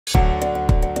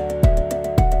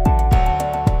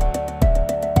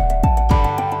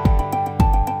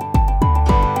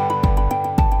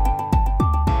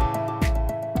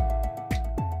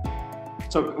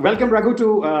So welcome, Raghu,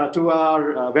 to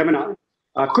our webinar.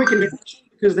 Quick introduction,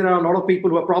 because there are a lot of people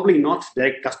who are probably not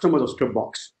direct customers of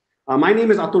Scripbox. My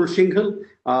name is Atul Shinghal.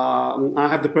 I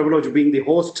have the privilege of being the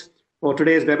host for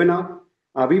today's webinar.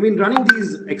 We've been running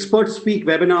these expert speak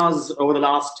webinars over the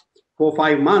last 4 or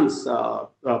 5 months,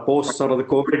 post sort of the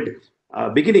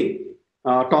COVID beginning,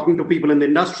 talking to people in the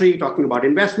industry, talking about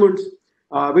investments.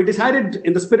 We decided,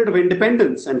 in the spirit of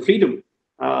independence and freedom,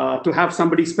 to have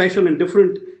somebody special and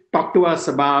different talk to us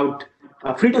about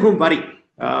freedom from worry.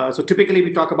 So typically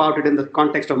we talk about it in the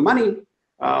context of money.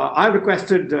 I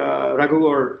requested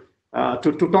Raghu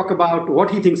to talk about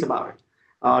what he thinks about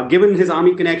it. Given his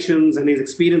army connections and his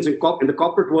experience in the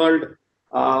corporate world,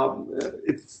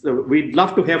 we'd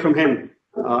love to hear from him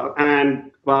and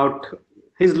about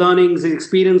his learnings, his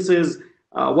experiences,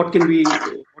 what can we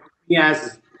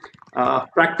as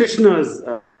practitioners.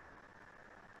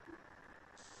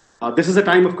 This is a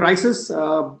time of crisis,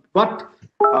 but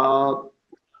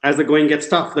as the going gets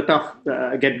tough, the tough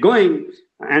get going,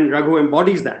 and Raghu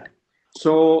embodies that.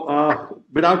 So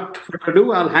without further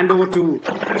ado, I'll hand over to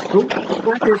Raghu.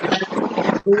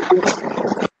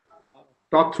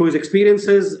 Talk through his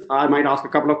experiences. I might ask a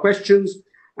couple of questions,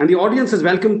 and the audience is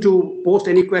welcome to post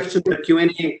any questions in the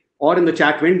Q&A or in the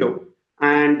chat window,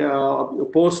 and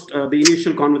post the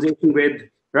initial conversation with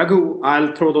Raghu.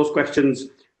 I'll throw those questions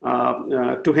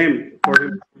to him for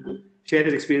him to share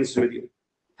his experiences with you.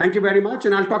 Thank you very much,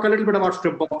 and I'll talk a little bit about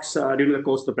Scripbox during the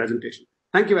course of the presentation.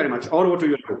 Thank you very much. All over to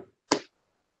you, Raghu.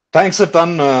 Thanks a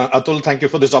ton, Atul. Thank you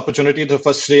for this opportunity.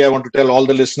 Firstly, I want to tell all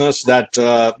the listeners that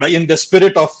in the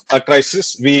spirit of a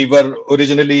crisis, we were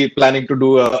originally planning to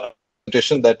do a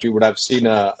presentation that you would have seen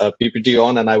a PPT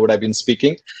on, and I would have been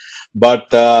speaking. But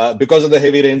because of the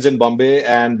heavy rains in Bombay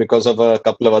and because of a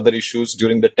couple of other issues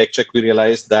during the tech check, we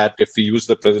realized that if we use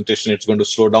the presentation, it's going to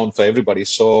slow down for everybody.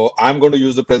 So I'm going to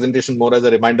use the presentation more as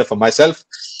a reminder for myself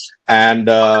and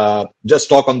just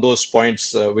talk on those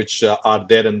points which are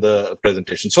there in the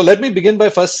presentation. So let me begin by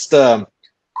first,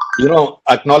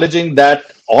 acknowledging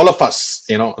that all of us,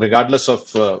 regardless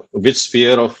of which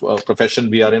sphere of profession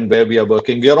we are in, where we are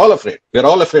working, we are all afraid. We are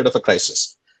all afraid of a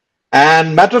crisis.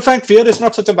 And matter of fact, fear is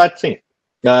not such a bad thing.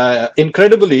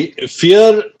 Incredibly,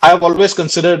 fear, I've always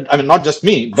considered, not just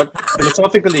me, but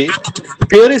philosophically,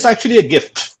 fear is actually a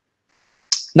gift.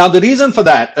 Now, the reason for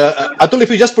that, Atul, if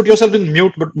you just put yourself in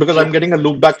mute, but because I'm getting a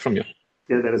loop back from you.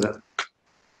 Yeah, there is that.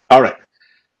 All right.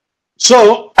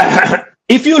 So,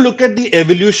 if you look at the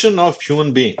evolution of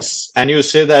human beings, and you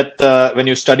say that when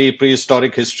you study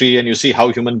prehistoric history and you see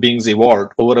how human beings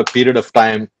evolved over a period of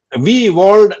time, we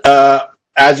evolved,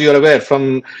 as you're aware,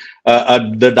 from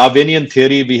the Darwinian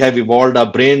theory, we have evolved,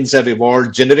 our brains have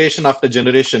evolved generation after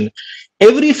generation.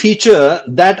 Every feature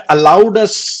that allowed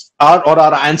us, or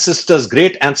our ancestors,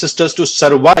 great ancestors, to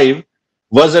survive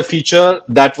was a feature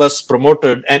that was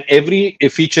promoted, and every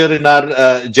feature in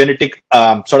our genetic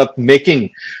sort of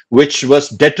making, which was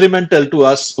detrimental to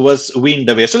us, was weaned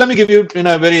away. So let me give you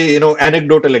a very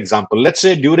anecdotal example. Let's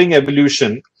say during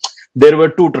evolution, there were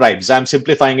 2 tribes. I'm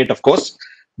simplifying it, of course.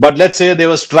 But let's say there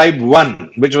was tribe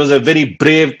 1, which was a very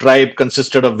brave tribe,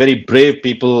 consisted of very brave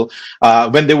people.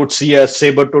 When they would see a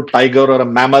saber-tooth tiger or a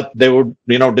mammoth, they would,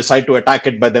 decide to attack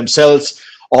it by themselves.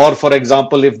 Or, for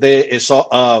example, if they saw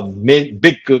a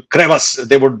big crevice,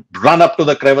 they would run up to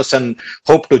the crevice and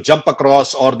hope to jump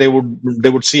across. Or they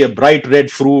would see a bright red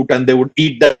fruit and they would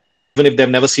eat that, even if they've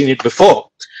never seen it before.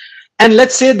 And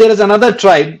let's say there is another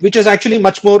tribe which is actually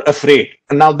much more afraid.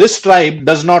 And now this tribe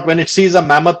does not, when it sees a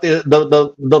mammoth,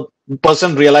 the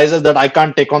person realizes that I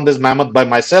can't take on this mammoth by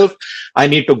myself. I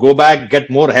need to go back, get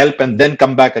more help, and then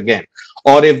come back again.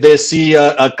 Or if they see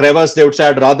a crevice, they would say,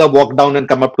 I'd rather walk down and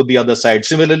come up to the other side.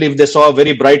 Similarly, if they saw a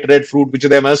very bright red fruit, which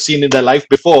they've never seen in their life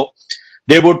before,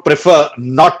 they would prefer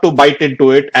not to bite into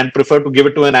it and prefer to give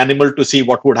it to an animal to see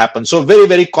what would happen. So very,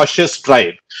 very cautious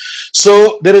tribe.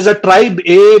 So there is a tribe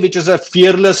A, which is a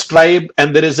fearless tribe,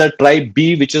 and there is a tribe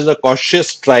B, which is a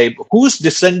cautious tribe. Whose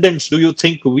descendants do you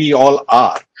think we all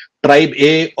are? Tribe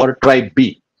A or tribe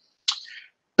B?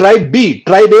 Tribe B,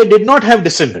 tribe A did not have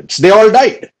descendants. They all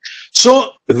died.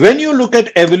 So when you look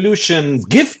at evolution,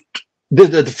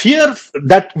 the fear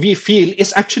that we feel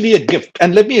is actually a gift.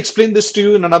 And let me explain this to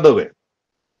you in another way.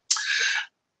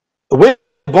 When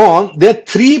born, there are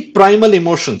 3 primal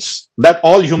emotions that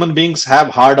all human beings have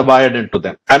hardwired into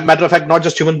them. And matter of fact, not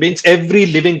just human beings, every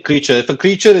living creature. If a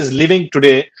creature is living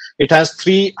today, it has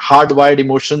 3 hardwired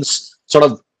emotions sort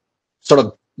of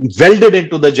welded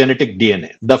into the genetic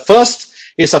DNA. The first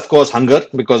is, of course, hunger,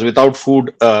 because without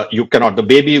food, you cannot. The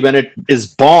baby, when it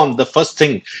is born, the first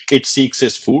thing it seeks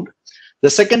is food. The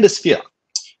second is fear.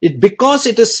 Because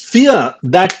it is fear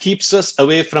that keeps us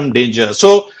away from danger.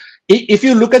 So if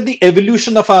you look at the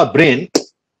evolution of our brain,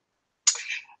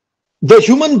 the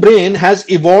human brain has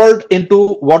evolved into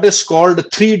what is called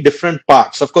 3 different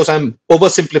parts. Of course, I'm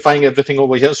oversimplifying everything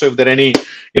over here. So if there are any,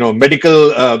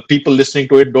 medical people listening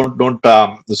to it, don't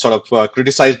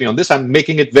criticize me on this. I'm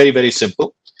making it very, very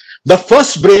simple. The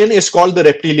first brain is called the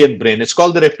reptilian brain. It's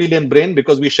called the reptilian brain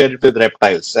because we share it with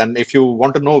reptiles. And if you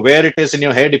want to know where it is in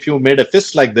your head, if you made a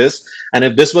fist like this, and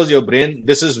if this was your brain,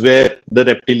 this is where the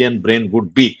reptilian brain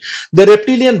would be. The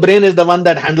reptilian brain is the one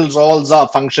that handles all the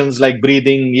functions like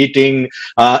breathing, eating.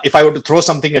 If I were to throw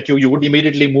something at you, you would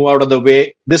immediately move out of the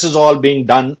way. This is all being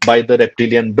done by the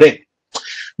reptilian brain.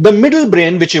 The middle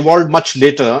brain, which evolved much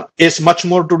later, is much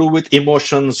more to do with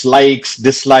emotions, likes,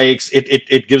 dislikes.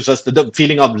 It gives us the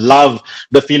feeling of love,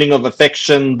 the feeling of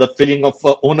affection, the feeling of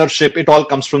ownership. It all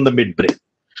comes from the midbrain.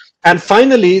 And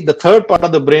finally, the third part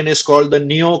of the brain is called the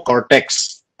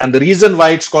neocortex. And the reason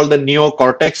why it's called the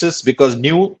neocortex is because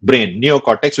new brain,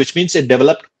 neocortex, which means it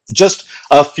developed just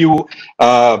a few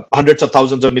hundreds of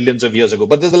thousands or millions of years ago.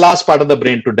 But this is the last part of the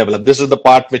brain to develop. This is the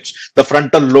part which the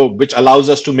frontal lobe, which allows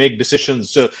us to make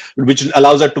decisions, which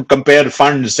allows us to compare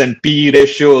funds and PE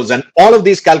ratios and all of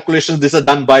these calculations. These are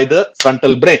done by the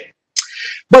frontal brain.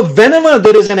 But whenever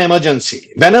there is an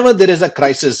emergency, whenever there is a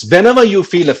crisis, whenever you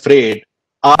feel afraid,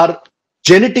 our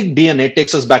genetic DNA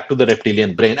takes us back to the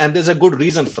reptilian brain. And there's a good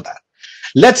reason for that.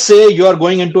 Let's say you are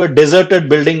going into a deserted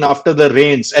building after the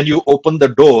rains and you open the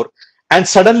door and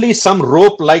suddenly some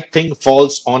rope-like thing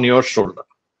falls on your shoulder.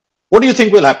 What do you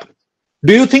think will happen?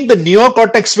 Do you think the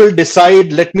neocortex will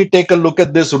decide, let me take a look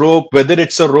at this rope, whether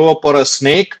it's a rope or a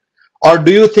snake? Or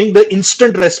do you think the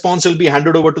instant response will be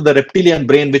handed over to the reptilian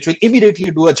brain, which will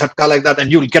immediately do a jhatka like that and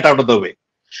you'll get out of the way?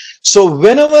 So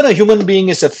whenever a human being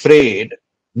is afraid,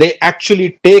 they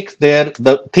actually take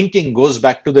the thinking goes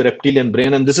back to the reptilian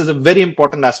brain. And this is a very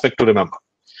important aspect to remember,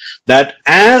 that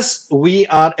as we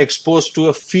are exposed to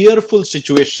a fearful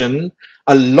situation,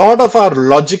 a lot of our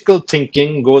logical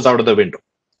thinking goes out of the window.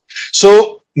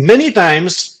 So many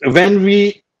times when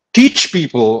we teach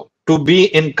people to be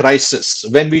in crisis,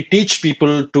 when we teach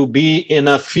people to be in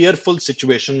a fearful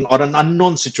situation or an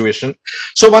unknown situation,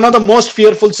 so one of the most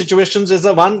fearful situations is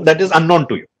the one that is unknown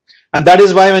to you. And that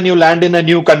is why when you land in a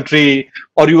new country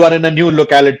or you are in a new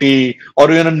locality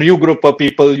or you're in a new group of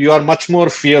people, you are much more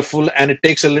fearful, and it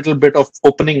takes a little bit of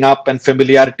opening up and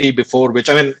familiarity before which,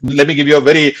 let me give you a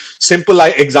very simple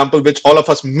example which all of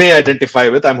us may identify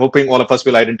with. I'm hoping all of us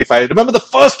will identify. Remember the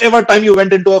first ever time you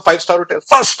went into a 5-star hotel?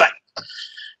 First time.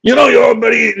 You're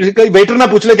very, waiter na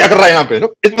puch le kya kar raha hai yahan pe?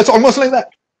 It's almost like that.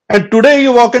 And today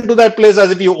you walk into that place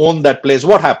as if you own that place.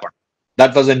 What happened?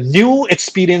 That was a new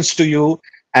experience to you.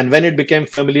 And when it became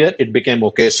familiar, it became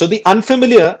okay. So the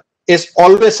unfamiliar is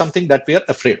always something that we are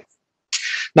afraid of.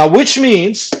 Now, which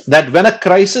means that when a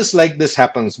crisis like this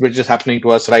happens, which is happening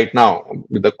to us right now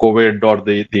with the COVID or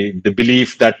the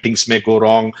belief that things may go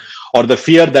wrong or the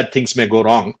fear that things may go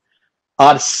wrong,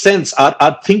 our sense,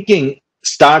 our thinking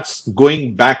starts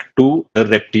going back to the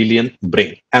reptilian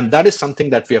brain. And that is something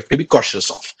that we have to be cautious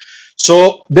of.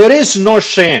 So there is no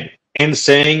shame in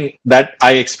saying that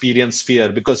I experience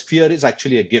fear, because fear is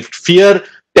actually a gift. Fear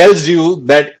tells you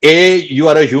that A, you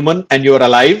are a human and you are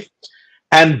alive,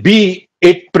 and B,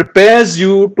 it prepares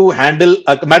you to handle.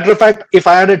 A matter of fact, if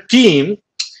I had a team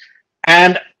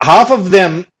and half of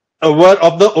them were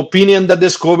of the opinion that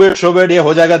this COVID, ye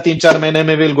ho jayega 3-4 mahine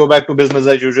mein, we'll go back to business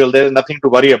as usual, there is nothing to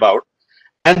worry about.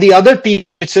 And the other team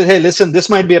says, hey, listen, this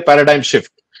might be a paradigm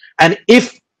shift. And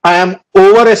if I am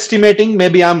overestimating,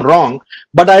 maybe I'm wrong,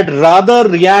 but I'd rather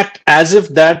react as if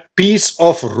that piece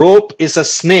of rope is a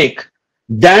snake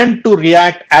than to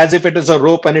react as if it is a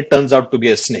rope and it turns out to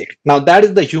be a snake. Now, that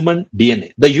is the human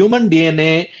DNA. The human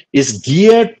DNA is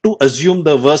geared to assume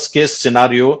the worst case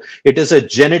scenario. It is a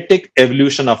genetic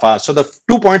evolution of ours. So the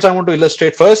 2 points I want to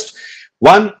illustrate first.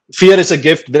 1, fear is a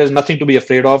gift. There is nothing to be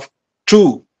afraid of.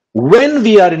 2, when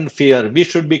we are in fear, we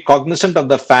should be cognizant of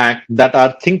the fact that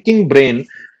our thinking brain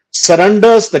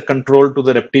surrenders the control to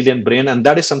the reptilian brain, and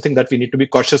that is something that we need to be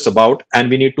cautious about, and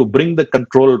we need to bring the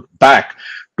control back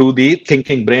to the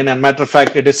thinking brain. And matter of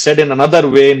fact, it is said in another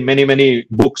way in many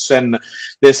books, and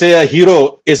they say a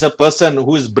hero is a person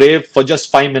who is brave for just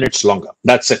 5 minutes longer.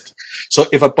 That's it. So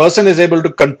if a person is able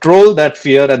to control that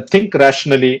fear and think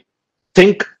rationally,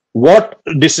 think what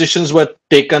decisions were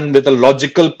taken with a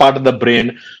logical part of the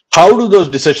brain, how do those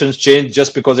decisions change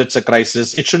just because it's a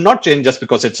crisis? It should not change just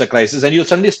because it's a crisis, and you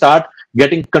suddenly start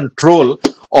getting control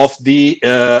of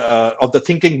the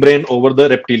thinking brain over the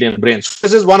reptilian brain. So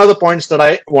this is one of the points that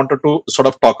I wanted to sort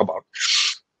of talk about.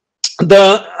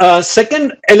 The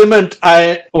second element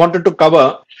I wanted to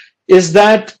cover is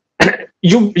that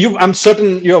I'm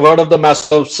certain you have heard of the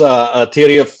Maslow's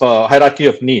theory of hierarchy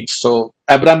of needs. So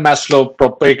Abraham Maslow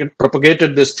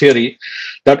propagated this theory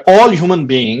that all human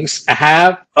beings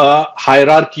have a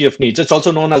hierarchy of needs. It's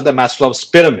also known as the Maslow's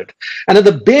pyramid. And at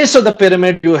the base of the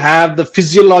pyramid, you have the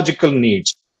physiological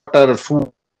needs: water,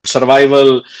 food,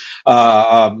 survival,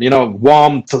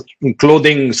 warmth,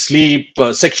 clothing, sleep,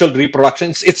 sexual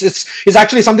reproduction. It's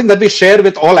actually something that we share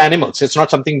with all animals. It's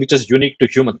not something which is unique to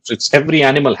humans. It's every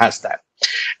animal has that.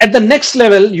 At the next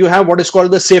level, you have what is called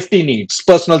the safety needs: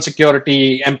 personal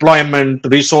security, employment,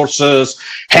 resources,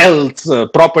 health,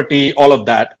 property, all of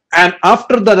that. And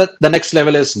after the next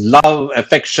level is love,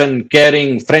 affection,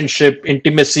 caring, friendship,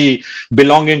 intimacy,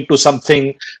 belonging to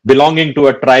something, belonging to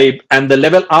a tribe. And the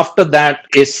level after that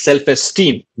is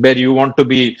self-esteem, where you want to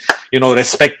be,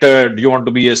 respected. You want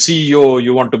to be a CEO.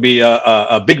 You want to be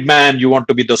a big man. You want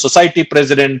to be the society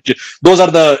president. Those are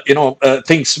the,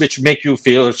 things which make you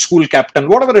feel school captain,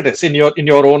 whatever it is in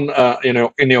your own,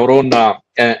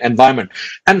 environment.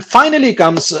 And finally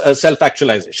comes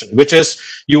self-actualization, which is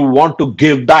you want to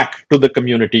give back to the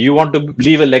community. You want to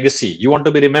leave a legacy. You want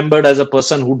to be remembered as a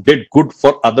person who did good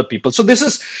for other people. So this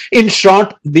is, in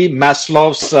short, the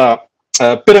Maslow's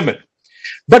pyramid.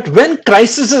 But when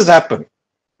crises happen,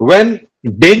 when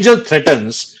danger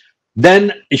threatens,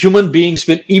 then human beings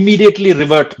will immediately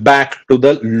revert back to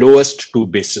the lowest two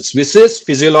bases, which is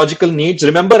physiological needs.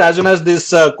 Remember, as soon as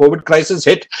this COVID crisis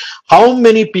hit, how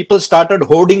many people started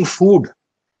hoarding food?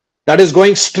 That is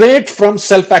going straight from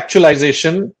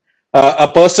self-actualization. A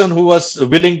person who was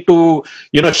willing to,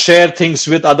 share things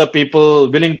with other people,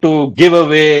 willing to give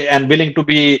away, and willing to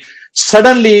be,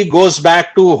 suddenly goes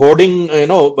back to hoarding,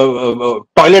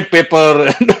 toilet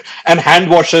paper and hand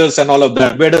washers and all of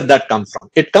that. Where does that come from?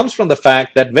 It comes from the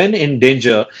fact that when in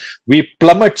danger, we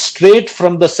plummet straight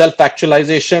from the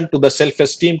self-actualization to the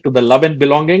self-esteem, to the love and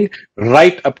belonging,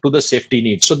 right up to the safety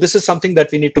needs. So this is something that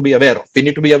we need to be aware of. We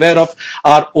need to be aware of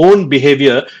our own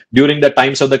behavior during the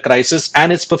times of the crisis,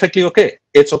 and it's perfectly okay.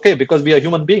 It's okay because we are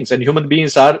human beings, and human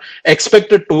beings are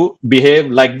expected to behave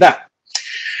like that.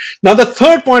 Now, the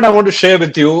third point I want to share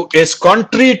with you is,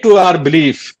 contrary to our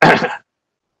belief,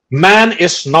 man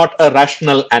is not a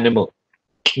rational animal.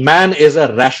 Man is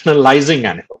a rationalizing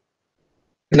animal.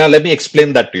 Now, let me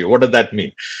explain that to you. What does that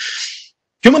mean?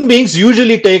 Human beings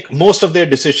usually take most of their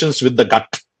decisions with the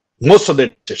gut. Most of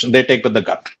their decisions they take with the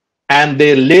gut. And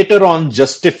they later on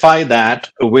justify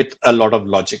that with a lot of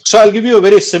logic. So I'll give you a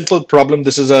very simple problem.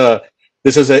 This is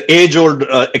an age-old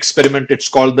experiment. It's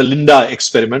called the Linda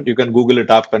experiment. You can Google it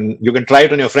up and you can try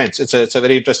it on your friends. It's a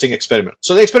very interesting experiment.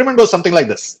 So the experiment goes something like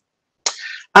this.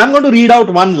 I'm going to read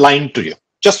out one line to you,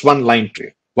 just one line to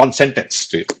you, one sentence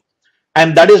to you.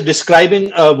 And that is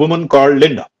describing a woman called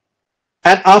Linda.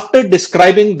 And after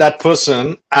describing that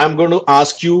person, I'm going to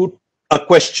ask you a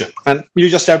question. And you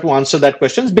just have to answer that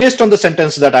question based on the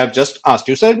sentence that I've just asked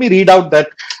you. So let me read out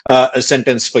that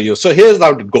sentence for you. So here's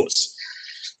how it goes.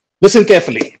 Listen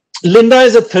carefully. Linda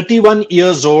is a 31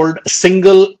 years old,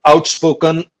 single,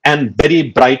 outspoken, and very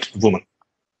bright woman.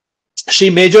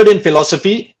 She majored in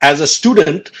philosophy. As a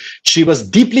student, she was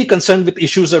deeply concerned with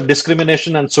issues of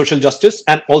discrimination and social justice,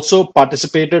 and also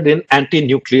participated in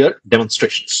anti-nuclear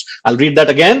demonstrations. I'll read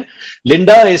that again.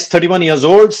 Linda is 31 years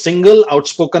old, single,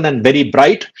 outspoken, and very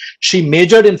bright. She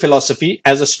majored in philosophy.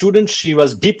 As a student, she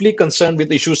was deeply concerned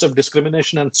with issues of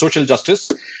discrimination and social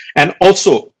justice, and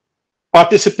also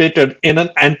participated in an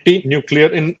anti-nuclear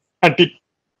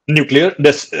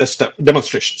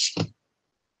demonstrations.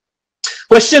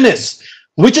 Question is,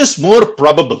 which is more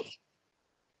probable?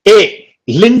 A,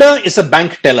 Linda is a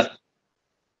bank teller.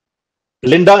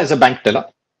 Linda is a bank teller.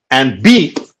 And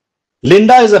B,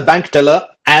 Linda is a bank teller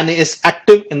and is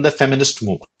active in the feminist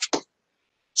movement.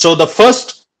 So the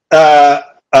first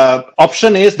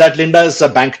option is that Linda is a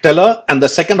bank teller, and the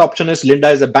second option is Linda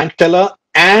is a bank teller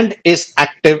and is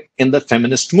active in the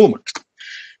feminist movement.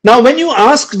 Now, when you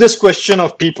ask this question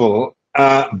of people,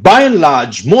 by and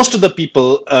large, most of the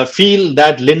people feel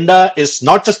that Linda is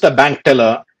not just a bank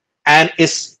teller and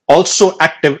is also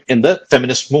active in the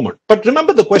feminist movement. But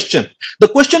remember the question. The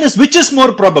question is, which is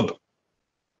more probable,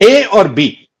 A or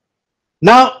B?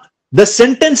 Now, the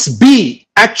sentence B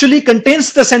actually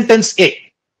contains the sentence A.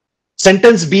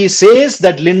 Sentence B says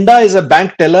that Linda is a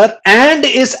bank teller and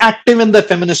is active in the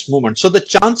feminist movement. So the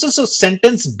chances of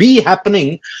sentence B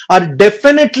happening are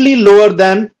definitely lower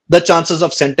than the chances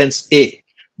of sentence A.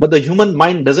 But the human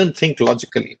mind doesn't think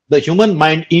logically. The human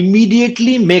mind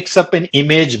immediately makes up an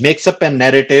image, makes up a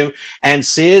narrative, and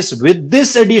says, with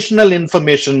this additional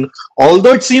information,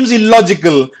 although it seems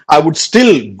illogical, I would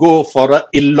still go for an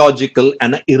illogical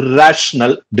and an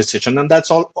irrational decision. And that's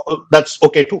all. That's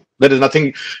okay too. There is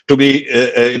nothing to be,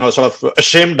 sort of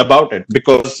ashamed about it,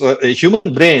 because a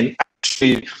human brain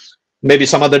actually, maybe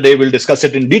some other day we'll discuss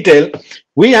it in detail.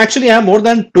 We actually have more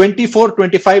than 24,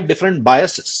 25 different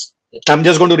biases. I'm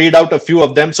just going to read out a few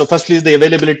of them. So firstly is the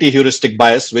availability heuristic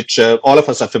bias, which all of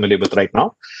us are familiar with right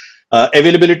now.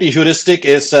 Availability heuristic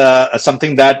is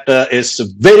something that is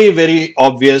very, very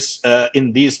obvious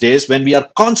in these days when we are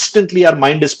constantly, our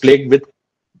mind is plagued with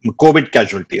COVID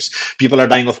casualties. People are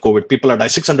dying of COVID. People are dying.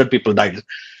 600 people died.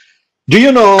 Do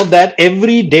you know that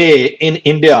every day in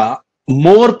India,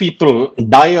 more people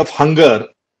die of hunger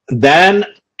than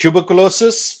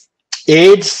tuberculosis,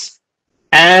 AIDS,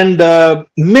 and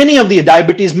many of the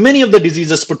diabetes, many of the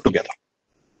diseases put together?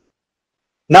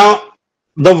 Now,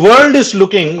 the world is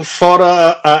looking for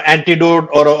an antidote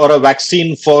or a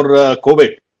vaccine for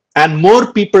COVID, and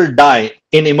more people die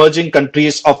in emerging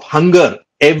countries of hunger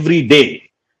every day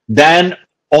than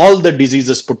all the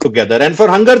diseases put together. And for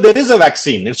hunger, there is a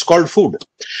vaccine. It's called food.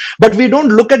 But we don't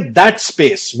look at that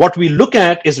space. What we look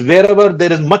at is wherever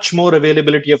there is much more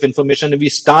availability of information, and we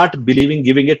start believing,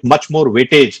 giving it much more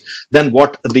weightage than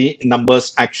what the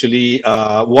numbers actually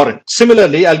warrant.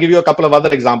 Similarly, I'll give you a couple of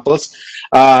other examples.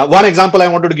 One example I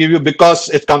wanted to give you, because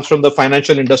it comes from the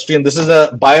financial industry, and this is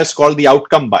a bias called the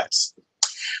outcome bias.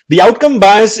 The outcome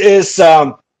bias is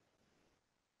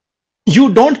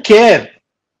you don't care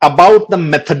about the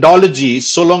methodology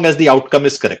so long as the outcome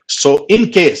is correct. So in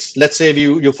case, let's say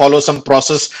you follow some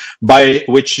process by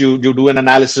which you do an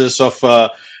analysis of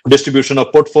distribution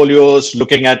of portfolios,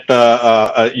 looking at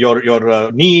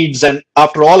your needs, and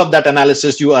after all of that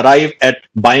analysis, you arrive at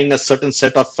buying a certain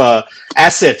set of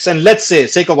assets. And let's say,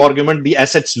 sake of argument, the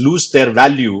assets lose their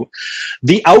value.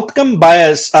 The outcome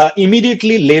bias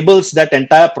immediately labels that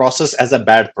entire process as a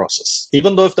bad process,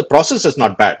 even though if the process is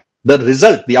not bad, the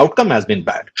result, the outcome has been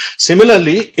bad.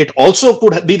 Similarly, it also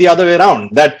could be the other way around,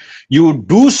 that you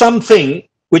do something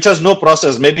which has no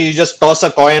process. Maybe you just toss a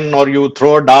coin, or you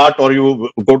throw a dart, or you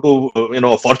go to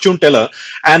a fortune teller,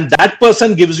 and that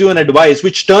person gives you an advice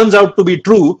which turns out to be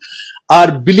true. Our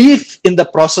belief in the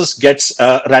process gets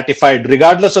ratified,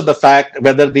 regardless of the fact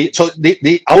whether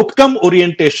the outcome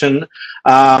orientation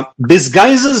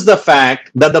disguises the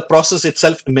fact that the process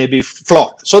itself may be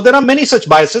flawed. So there are many such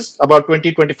biases, about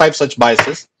 20, 25 such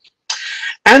biases.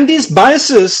 And these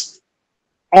biases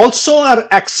also are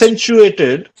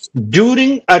accentuated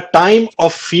during a time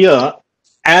of fear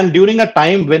and during a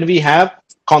time when we have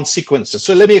consequences.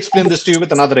 So let me explain this to you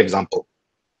with another example.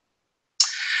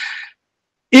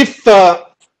 If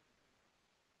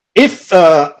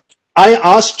I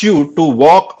asked you to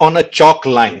walk on a chalk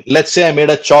line, let's say I made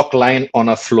a chalk line on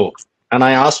a floor, and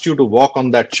I asked you to walk on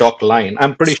that chalk line,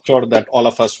 I'm pretty sure that all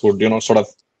of us would, sort of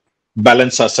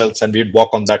balance ourselves and we'd walk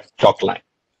on that chalk line.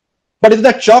 But if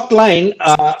that chalk line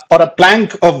or a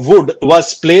plank of wood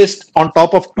was placed on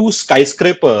top of two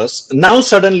skyscrapers, now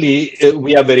suddenly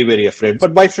we are very, very afraid.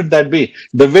 But why should that be?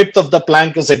 The width of the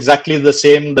plank is exactly the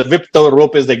same. The width of the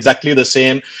rope is exactly the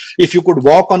same. If you could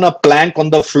walk on a plank on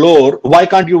the floor, why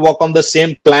can't you walk on the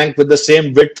same plank with the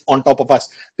same width on top of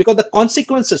us? Because the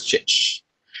consequences change.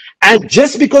 And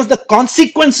just because the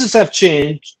consequences have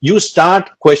changed, you start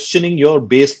questioning your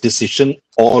base decision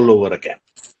all over again.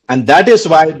 And that is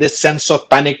why this sense of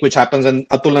panic which happens, and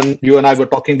Atul and you and I were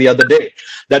talking the other day,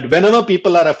 that whenever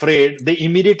people are afraid, they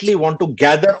immediately want to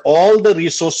gather all the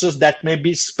resources that may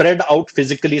be spread out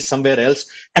physically somewhere else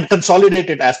and consolidate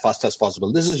it as fast as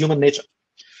possible. This is human nature.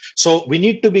 So we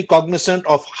need to be cognizant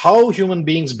of how human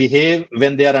beings behave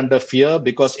when they are under fear,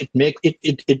 because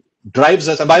it drives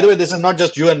us. And by the way, this is not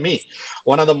just you and me.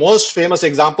 One of the most famous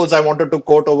examples I wanted to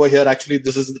quote over here, actually,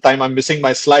 this is the time I'm missing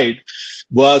my slide,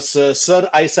 was Sir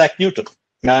Isaac Newton.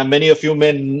 Many of you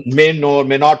may know or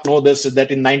may not know this, that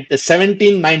in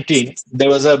 1719, there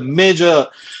was a major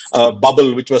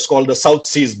bubble which was called the South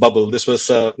Seas bubble. This was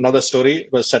another story.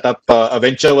 It was set up, a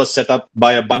venture was set up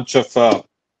by a bunch of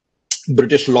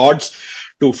British lords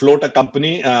to float a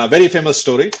company. Very famous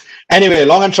story. Anyway,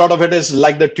 long and short of it is,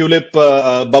 like the tulip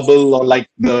bubble, or like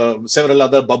several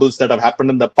other bubbles that have happened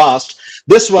in the past,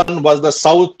 this one was the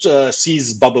South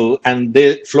Seas bubble, and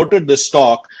they floated this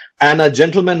stock, and a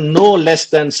gentleman no less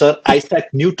than Sir Isaac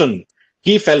Newton,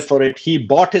 he fell for it. He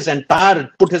put his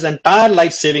entire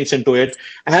life savings into it,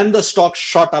 and the stock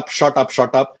shot up.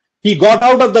 He got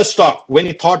out of the stock when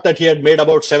he thought that he had made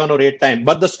about 7 or 8 times,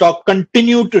 but the stock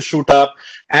continued to shoot up.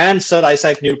 And Sir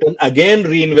Isaac Newton again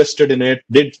reinvested in it,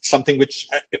 did something which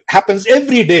happens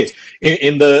every day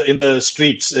in the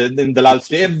streets, in the Lal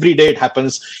Street. Every day it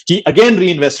happens. He again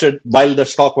reinvested while the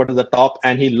stock was at the top,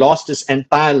 and he lost his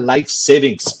entire life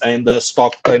savings in the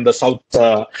stock in the South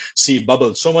Sea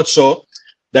bubble. So much so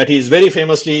that he is very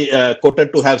famously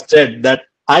quoted to have said that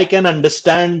I can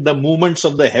understand the movements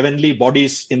of the heavenly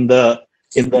bodies in the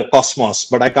cosmos,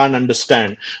 but I can't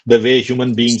understand the way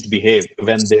human beings behave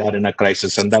when they are in a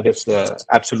crisis. And that is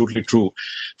absolutely true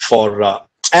for.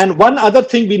 And one other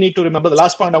thing we need to remember, the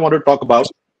last point I want to talk about,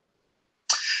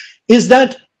 is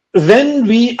that when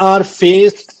we are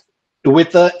faced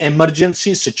with an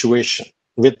emergency situation,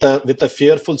 with a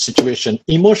fearful situation,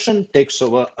 emotion takes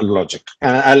over logic.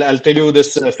 And I'll tell you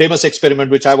this famous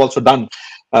experiment, which I've also done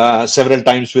several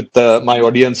times with my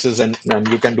audiences, and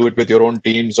you can do it with your own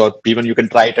teams, or even you can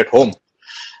try it at home.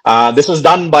 This was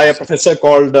done by a professor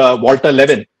called Walter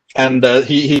Levin, and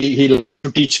he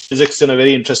teach physics in a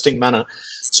very interesting manner.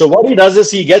 So what he does is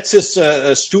he gets his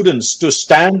students to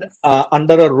stand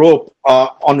under a rope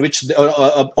on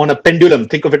a pendulum.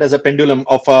 Think of it as a pendulum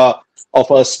of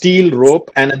a steel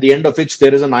rope, and at the end of which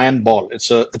there is an iron ball.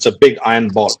 It's a big iron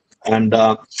ball. And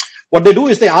what they do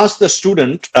is they ask the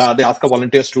student, they ask a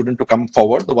volunteer student to come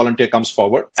forward. The volunteer comes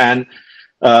forward, and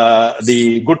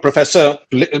the good professor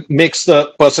makes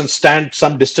the person stand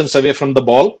some distance away from the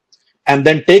ball, and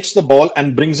then takes the ball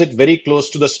and brings it very close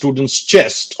to the student's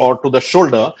chest or to the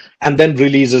shoulder, and then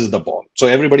releases the ball. So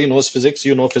everybody knows physics,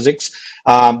 you know physics,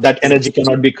 that energy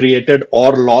cannot be created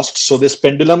or lost. So this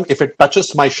pendulum, if it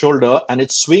touches my shoulder and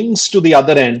it swings to the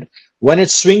other end, when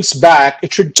it swings back,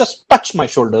 it should just touch my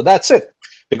shoulder. That's it,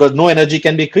 because no energy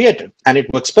can be created. And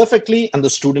it works perfectly, and the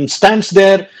student stands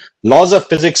there. Laws of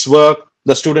physics work.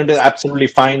 The student is absolutely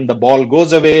fine. The ball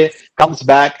goes away, comes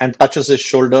back, and touches his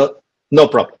shoulder. No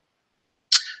problem.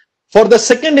 For the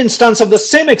second instance of the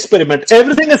same experiment,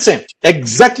 everything is same,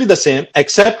 exactly the same,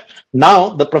 except now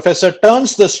the professor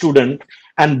turns the student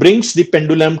and brings the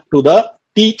pendulum to the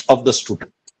teeth of the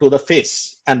student, to the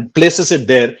face, and places it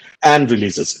there and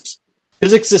releases it.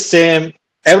 Physics is same,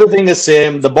 everything is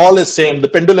same, the ball is same, the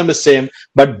pendulum is same,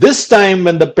 but this time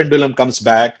when the pendulum comes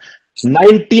back,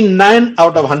 99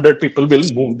 out of 100 people will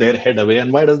move their head away.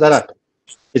 And why does that happen?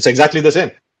 It's exactly the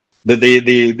same.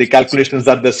 The calculations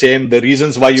are the same. The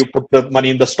reasons why you put the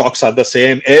money in the stocks are the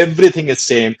same. Everything is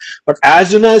same. But as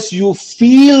soon as you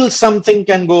feel something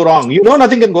can go wrong, you know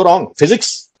nothing can go wrong.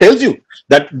 Physics tells you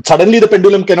that suddenly the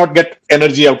pendulum cannot get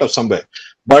energy out of somewhere.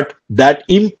 But that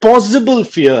impossible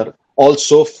fear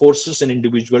also forces an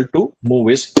individual to move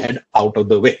his head out of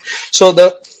the way. So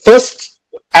the first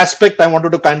aspect I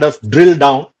wanted to kind of drill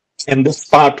down in this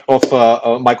part of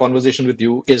my conversation with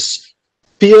you is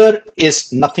fear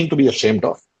is nothing to be ashamed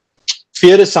of.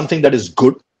 Fear is something that is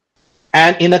good.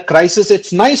 And in a crisis,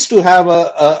 it's nice to have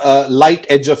a light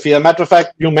edge of fear. Matter of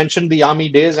fact, you mentioned the army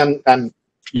days, and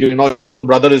you know,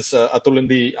 brother is Atul in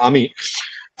the army.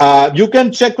 You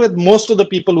can check with most of the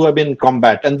people who have been in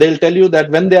combat, and they'll tell you that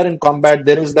when they are in combat,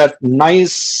 there is that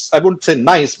nice, I wouldn't say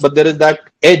nice, but there is that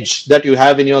edge that you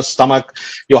have in your stomach.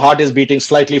 Your heart is beating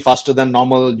slightly faster than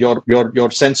normal.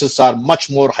 Your senses are much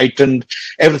more heightened.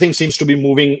 Everything seems to be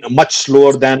moving much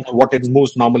slower than what it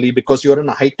moves normally, because you're in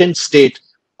a heightened state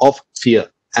of fear,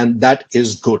 and that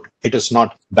is good. It is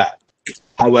not bad.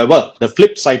 However, the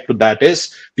flip side to that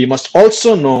is we must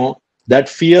also know that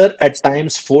fear at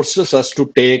times forces us to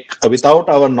take, without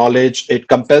our knowledge, it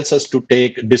compels us to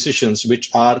take decisions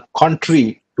which are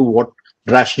contrary to what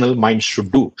rational minds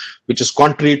should do, which is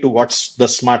contrary to what the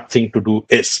smart thing to do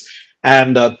is.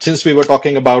 And since we were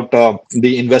talking about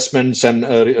the investments and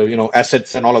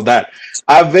assets and all of that,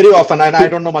 I very often, and I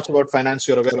don't know much about finance,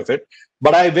 you're aware of it,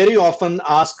 but I very often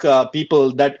ask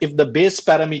people that if the base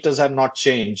parameters have not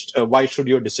changed, why should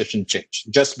your decision change?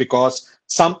 Just because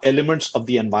some elements of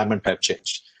the environment have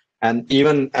changed. And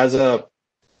even as a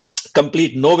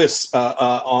complete novice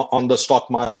on the stock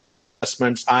market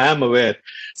investments, I am aware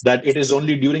that it is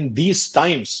only during these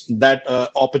times that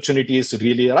opportunities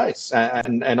really arise.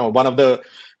 And one of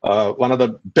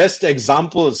the best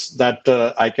examples that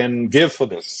I can give for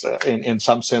this, in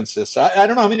some senses, I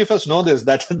don't know how many of us know this,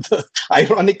 that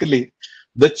ironically,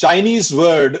 the Chinese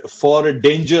word for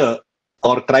danger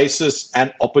or crisis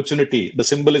and opportunity, the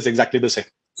symbol is exactly the same.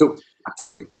 So,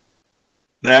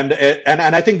 and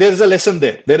I think there is a lesson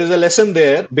there. There is a lesson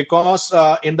there because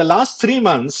in the last 3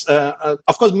 months,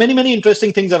 of course, many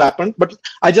interesting things have happened. But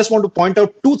I just want to point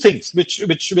out 2 things which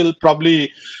will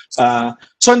probably.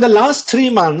 So in the last 3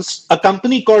 months, a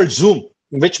company called Zoom,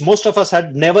 which most of us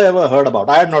had never ever heard about.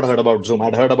 I had not heard about Zoom.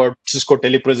 I'd heard about Cisco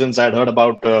telepresence. I'd heard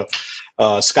about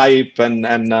Skype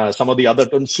and some of the other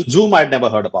tools. Zoom I'd never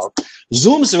heard about.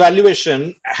 Zoom's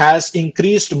valuation has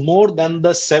increased more than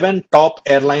the 7 top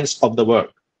airlines of the world.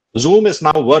 Zoom is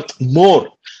now worth more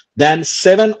than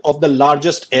 7 of the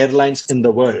largest airlines in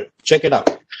the world. Check it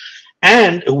out.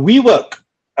 And WeWork,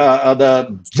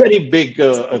 the very big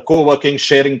co-working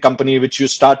sharing company, which you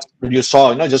saw,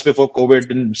 just before COVID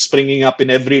and springing up in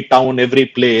every town, every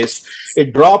place,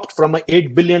 it dropped from an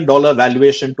 $8 billion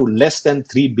valuation to less than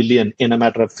 $3 billion in a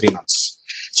matter of 3 months.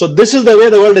 So this is the way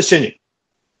the world is changing.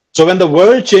 So when the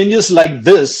world changes like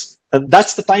this,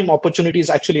 that's the time opportunities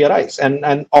actually arise.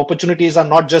 And opportunities are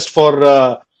not just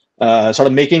for sort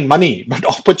of making money, but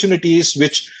opportunities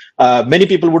which many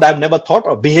people would have never thought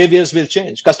of. Behaviors will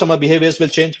change. Customer behaviors will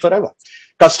change forever.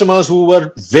 Customers who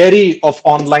were wary of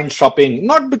online shopping,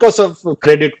 not because of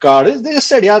credit card, they just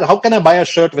said, yeah, how can I buy a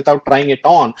shirt without trying it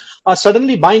on? Are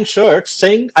suddenly buying shirts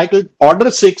saying, I could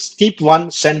order 6, keep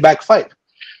 1, send back 5.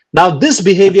 Now, this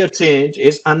behavior change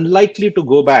is unlikely to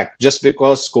go back just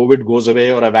because COVID goes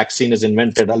away or a vaccine is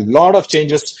invented. A lot of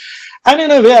changes. And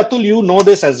in a way, Atul, you know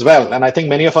this as well. And I think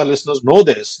many of our listeners know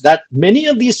this, that many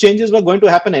of these changes were going to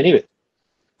happen anyway.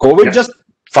 COVID just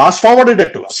fast forwarded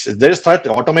it to us. There is threat.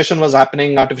 Automation was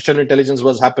happening. Artificial intelligence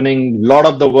was happening. A lot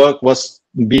of the work was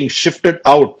being shifted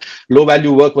out. Low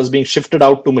value work was being shifted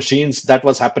out to machines. That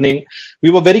was happening. We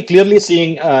were very clearly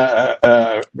seeing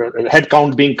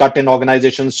headcount being cut in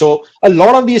organizations. So a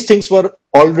lot of these things were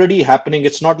already happening.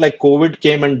 It's not like COVID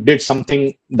came and did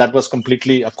something that was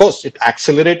completely, of course, it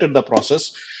accelerated the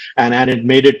process and it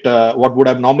made it what would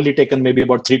have normally taken maybe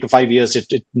about 3 to 5 years.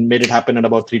 It made it happen in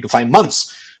about 3 to 5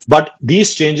 months. But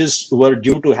these changes were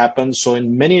due to happen. So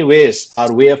in many ways,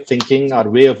 our way of thinking, our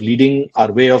way of leading,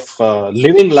 our way of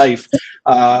living life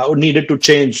needed to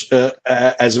change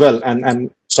as well.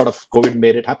 And sort of COVID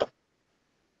made it happen.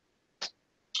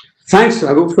 Thanks,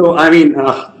 Raghu. So, I mean,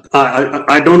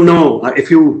 I don't know if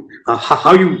you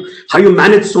how you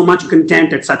manage so much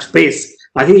content at such pace.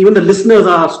 I think even the listeners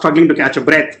are struggling to catch a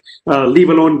breath, leave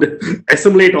alone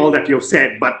assimilate all that you've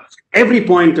said. But every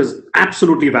point is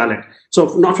absolutely valid.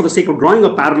 So, not for the sake of drawing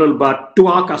a parallel, but to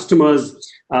our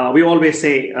customers, we always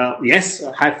say, yes,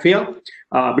 have fear,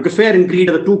 because fear and greed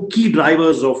are the 2 key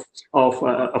drivers of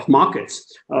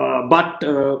markets. But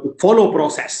follow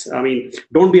process. I mean,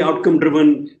 don't be outcome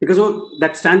driven, because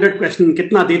that standard question,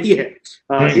 "Kitna deti hai?"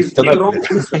 is the wrong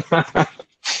answer.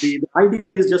 The idea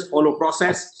is just follow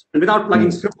process, and without plugging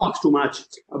Scriptbox too much,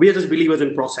 we are just believers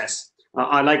in process.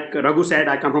 Like Raghu said,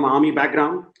 I come from an army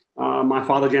background. My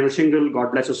father, General Shinghal,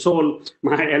 God bless his soul,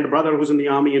 my elder brother who's in the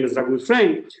army and is Raghu's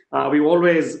friend, we've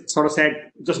always sort of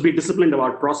said, just be disciplined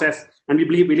about process, and we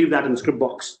believe that in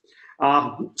Scriptbox.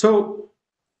 So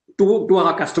to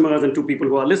our customers and to people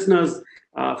who are listeners,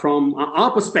 from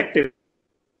our perspective,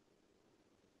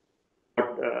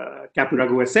 Captain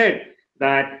Raghu has said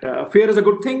that fear is a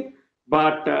good thing,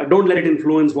 but don't let it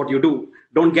influence what you do.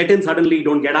 Don't get in suddenly,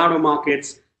 don't get out of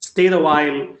markets, stay the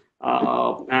while.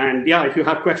 And yeah, if you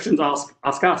have questions,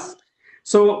 ask us.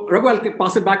 So Raghu, I'll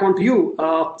pass it back on to you.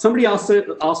 Somebody asked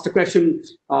a question,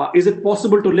 is it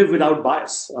possible to live without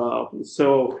bias?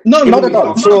 So no, not at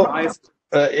all. So,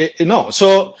 no,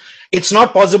 so it's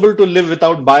not possible to live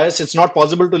without bias. It's not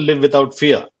possible to live without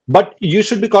fear, but you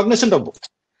should be cognizant of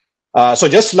both. So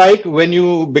just like when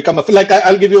you become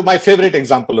I'll give you my favorite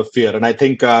example of fear. And I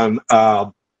think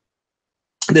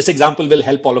this example will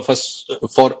help all of us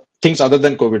for things other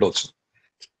than COVID also.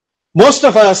 Most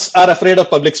of us are afraid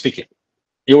of public speaking.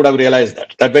 You would have realized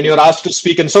that when you're asked to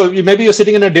speak, and so maybe you're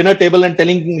sitting in a dinner table and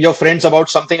telling your friends about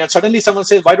something, and suddenly someone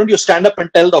says, why don't you stand up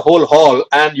and tell the whole hall,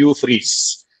 and you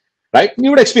freeze, right? You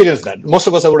would experience that. Most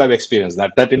of us would have experienced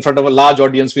that in front of a large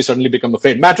audience, we suddenly become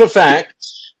afraid. Matter of fact,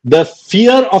 the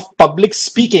fear of public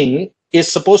speaking is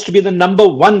supposed to be the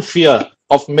 #1 fear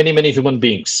of many, many human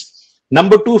beings.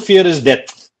 #2 fear is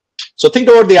death. So think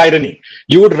about the irony.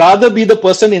 You would rather be the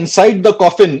person inside the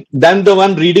coffin than the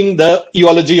one reading the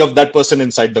eulogy of that person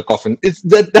inside the coffin.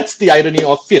 That's the irony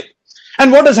of fear.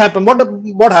 And what has happened?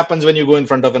 What happens when you go in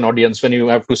front of an audience, when you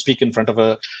have to speak in front of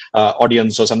a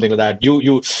audience or something like that?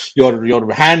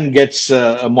 Your hand gets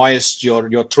moist,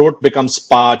 your throat becomes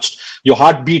parched, your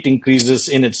heartbeat increases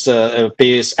in its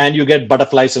pace, and you get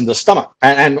butterflies in the stomach.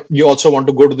 And you also want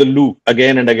to go to the loo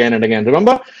again and again and again.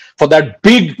 Remember, for that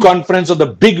big conference or the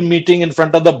big meeting in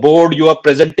front of the board, you are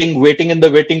presenting, waiting in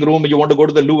the waiting room, you want to go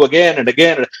to the loo again and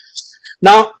again.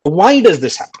 Now, why does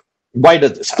this happen? Why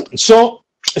does this happen? So,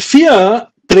 fear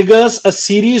triggers a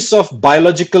series of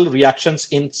biological reactions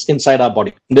inside our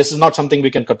body. This is not something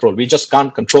we can control. We just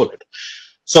can't control it.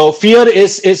 So fear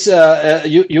is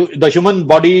the human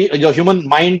body, your human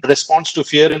mind responds to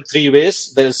fear in three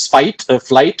ways. There's fight,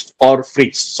 flight, or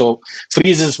freeze. So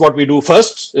freeze is what we do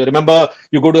first. Remember,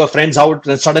 you go to a friend's house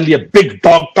and suddenly a big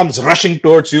dog comes rushing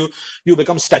towards you. You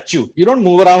become statue. You don't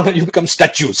move around and you become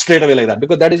statue straight away like that,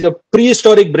 because that is your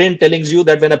prehistoric brain telling you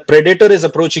that when a predator is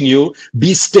approaching you,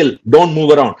 be still, don't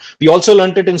move around. We also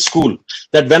learned it in school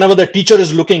that whenever the teacher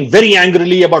is looking very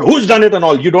angrily about who's done it and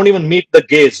all, you don't even meet the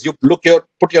gaze. You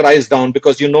put your eyes down,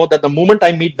 because you know that the moment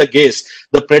I meet the gaze,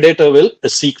 the predator will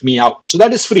seek me out. So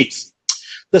that is freeze.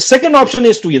 The second option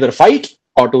is to either fight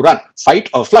or to run, fight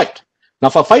or flight. Now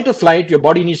for fight or flight, your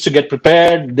body needs to get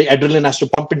prepared. The adrenaline has to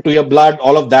pump into your blood,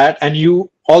 all of that. And you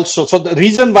also, so the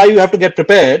reason why you have to get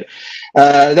prepared,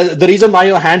 the reason why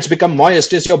your hands become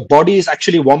moist is your body is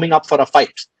actually warming up for a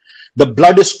fight. The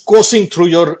blood is coursing through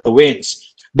your veins.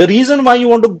 The reason why you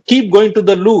want to keep going to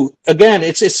the loo, again,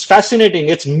 it's fascinating.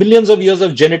 It's millions of years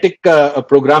of genetic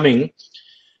programming.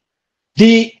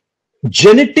 The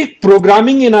genetic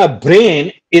programming in our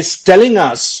brain is telling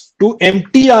us to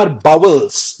empty our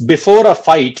bowels before a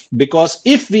fight, because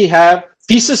if we have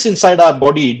feces inside our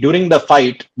body during the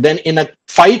fight, then in a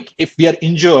fight, if we are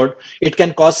injured, it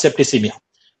can cause septicemia.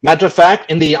 Matter of fact,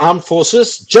 in the armed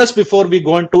forces, just before we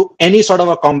go into any sort of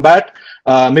a combat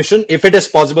mission, if it is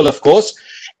possible, of course,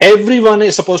 everyone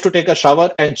is supposed to take a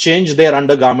shower and change their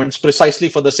undergarments, precisely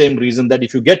for the same reason that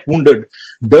if you get wounded,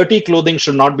 dirty clothing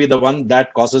should not be the one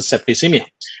that causes septicemia.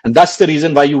 And that's the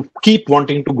reason why you keep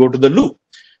wanting to go to the loo.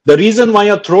 The reason why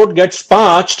your throat gets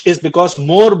parched is because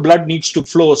more blood needs to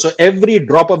flow. So every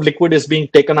drop of liquid is being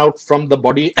taken out from the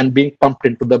body and being pumped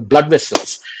into the blood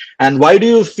vessels. And why do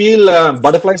you feel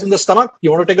butterflies in the stomach? You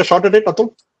want to take a shot at it,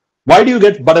 Atul? Why do you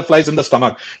get butterflies in the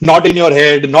stomach? Not in your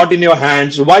head, not in your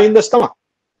hands. Why in the stomach?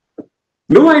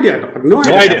 No idea. No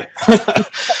idea.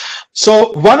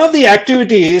 So one of the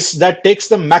activities that takes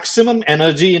the maximum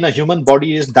energy in a human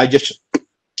body is digestion.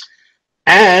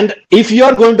 And if you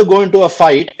are going to go into a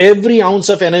fight, every ounce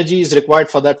of energy is required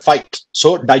for that fight.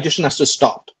 So digestion has to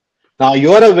stop. Now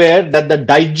you are aware that the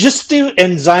digestive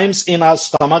enzymes in our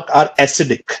stomach are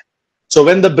acidic. So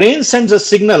when the brain sends a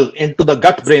signal into the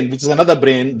gut brain, which is another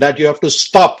brain, that you have to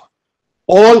stop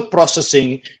all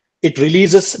processing, it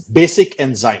releases basic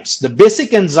enzymes. The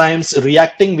basic enzymes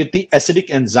reacting with the acidic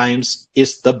enzymes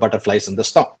is the butterflies in the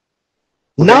stomach.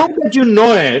 Now that you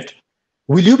know it,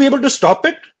 will you be able to stop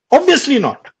it? Obviously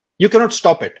not. You cannot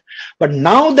stop it. But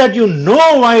now that you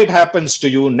know why it happens to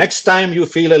you, next time you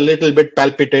feel a little bit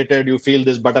palpitated, you feel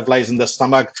these butterflies in the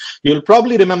stomach, you'll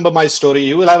probably remember my story.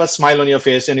 You will have a smile on your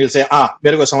face and you'll say,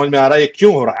 mere ko samajh mein aa raha hai, ye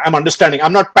kyun ho raha hai? I'm understanding.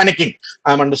 I'm not panicking.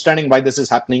 I'm understanding why this is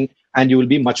happening, and you will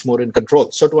be much more in control.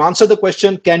 So to answer the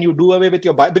question, can you do away with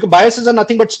your bias? Because biases are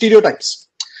nothing but stereotypes.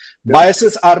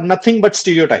 Biases are nothing but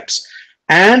stereotypes.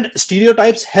 And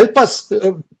stereotypes help us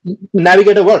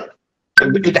navigate a world.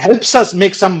 It helps us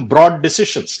make some broad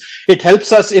decisions. It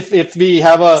helps us if we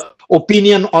have a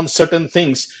opinion on certain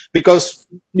things, because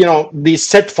these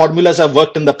set formulas have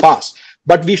worked in the past,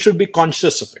 but we should be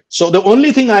conscious of it. So the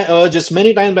only thing I urge is,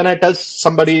 many times when I tell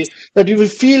somebody that you will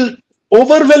feel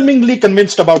overwhelmingly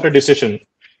convinced about a decision,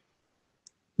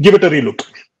 give it a relook.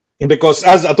 Because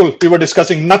as Atul, we were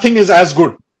discussing, nothing is as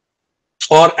good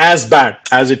or as bad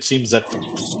as it seems at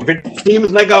first. If it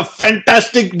seems like a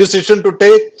fantastic decision to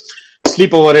take,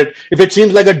 sleep over it. If it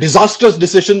seems like a disastrous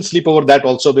decision, sleep over that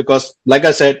also, because like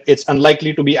I said, it's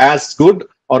unlikely to be as good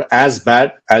or as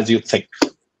bad as you think.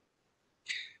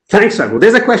 Thanks, Raghu.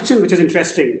 There's a question which is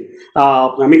interesting.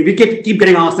 We keep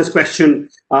getting asked this question: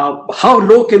 how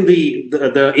low can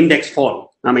the index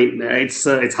fall?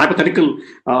 It's hypothetical,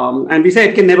 and we say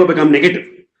it can never become negative,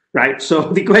 right?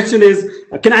 So the question is,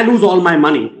 can I lose all my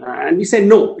money? And we say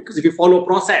no, because if you follow a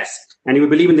process and you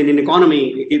believe in the Indian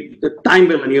economy, time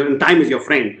will, and time is your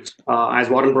friend, as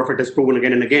Warren Buffett has proven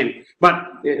again and again. But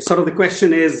sort of the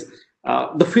question is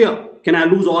the fear: can I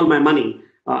lose all my money?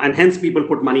 And hence people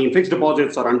put money in fixed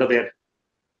deposits or under there.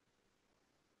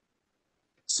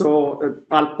 So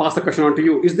I'll pass the question on to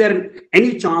you. Is there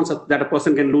any chance that a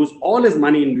person can lose all his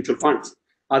money in mutual funds?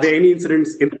 Are there any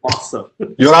incidents in the past, sir?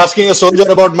 You're asking a soldier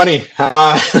about money.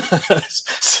 I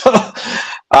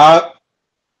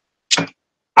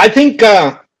think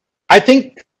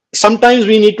sometimes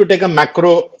we need to take a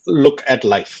macro look at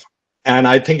life. And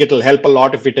I think it'll help a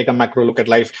lot if we take a macro look at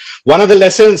life. One of the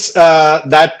lessons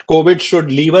that COVID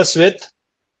should leave us with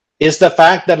is the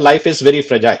fact that life is very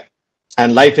fragile.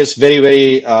 And life is very,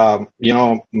 very,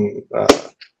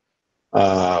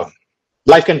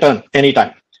 life can turn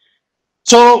anytime.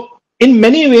 So in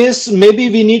many ways,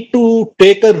 maybe we need to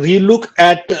take a relook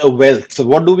at wealth.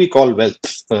 What do we call wealth?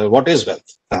 What is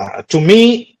wealth? To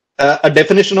me, a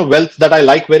definition of wealth that I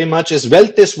like very much is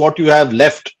wealth is what you have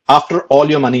left after all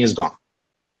your money is gone.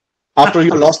 After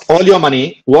you lost all your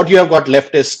money, what you have got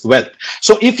left is wealth.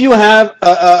 So if you have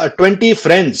 20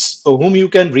 friends whom you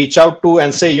can reach out to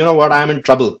and say, you know what, I'm in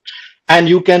trouble, and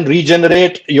you can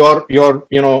regenerate your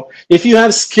if you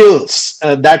have skills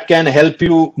that can help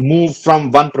you move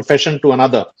from one profession to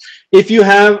another, if you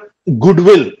have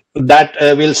goodwill that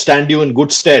will stand you in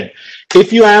good stead,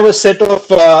 if you have a set of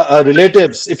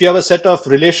relatives, if you have a set of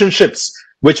relationships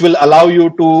which will allow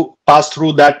you to pass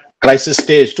through that crisis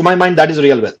stage, to my mind, that is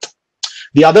real wealth.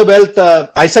 The other wealth,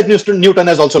 Isaac Newton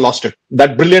has also lost it.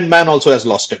 That brilliant man also has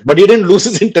lost it. But he didn't lose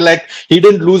his intellect. He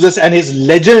didn't lose his, and his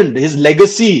legend, his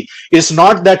legacy is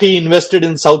not that he invested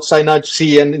in South China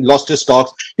Sea and lost his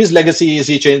stocks. His legacy is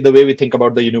he changed the way we think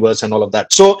about the universe and all of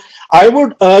that. So I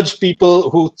would urge people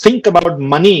who think about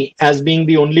money as being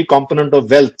the only component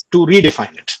of wealth to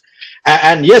redefine it.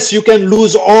 And yes, you can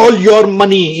lose all your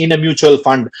money in a mutual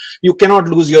fund. You cannot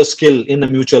lose your skill in a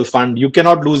mutual fund. You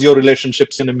cannot lose your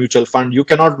relationships in a mutual fund. You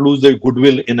cannot lose the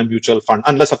goodwill in a mutual fund,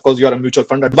 unless, of course, you are a mutual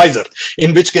fund advisor,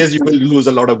 in which case you will lose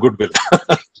a lot of goodwill.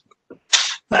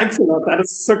 Thanks a lot. That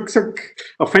is such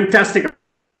a fantastic.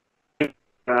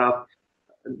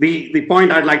 The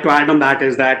point I'd like to add on that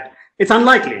is that it's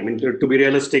unlikely, I mean, to be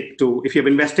realistic, if you've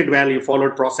invested well, you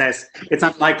followed process, it's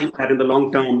unlikely that in the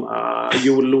long term,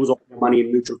 you will lose all your money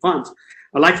in mutual funds.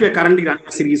 Like we are currently running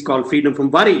a series called Freedom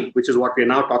from Worry, which is what we're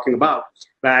now talking about,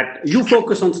 that you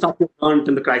focus on stuff you learned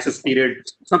in the crisis period.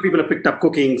 Some people have picked up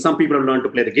cooking, some people have learned to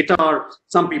play the guitar,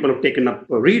 some people have taken up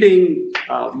reading,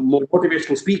 more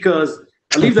motivational speakers.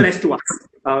 Leave the rest to us.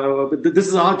 This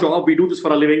is our job. We do this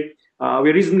for a living.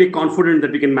 We're reasonably confident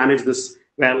that we can manage this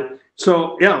well.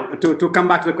 So yeah, to come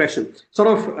back to the question, sort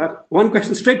of one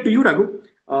question straight to you, Raghu.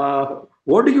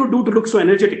 What do you do to look so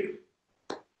energetic?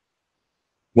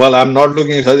 Well, I'm not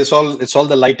looking. It's all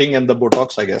the lighting and the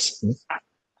Botox, I guess.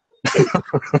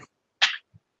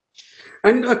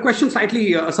 And a question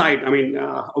slightly aside. I mean,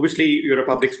 obviously you're a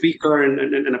public speaker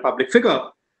and a public figure.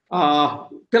 Tell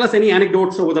us any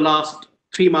anecdotes over the last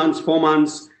 3 months, 4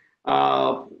 months.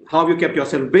 How have you kept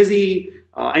yourself busy?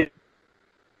 And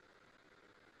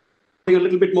a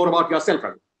little bit more about yourself,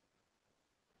 Raghu.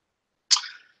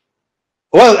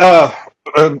 Well,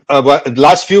 the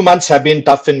last few months have been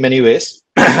tough in many ways,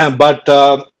 but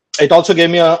it also gave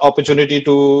me an opportunity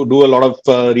to do a lot of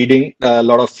reading, a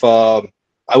lot of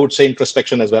I would say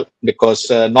introspection as well, because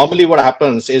normally what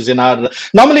happens in our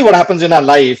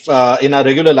life, in our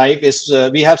regular life, is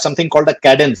we have something called a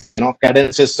cadence.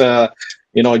 Cadence is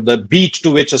the beat to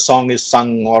which a song is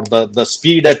sung, or the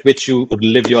speed at which you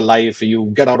live your life. You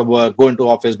get out of work, go into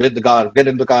office, get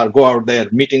in the car, go out there,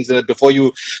 meetings. Before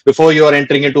you are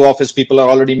entering into office, people are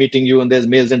already meeting you, and there's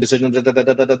mails and decisions.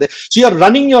 So you're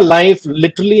running your life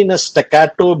literally in a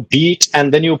staccato beat,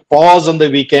 and then you pause on the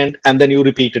weekend, and then you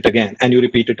repeat it again, and you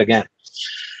repeat it again.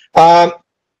 A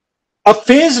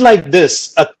phase like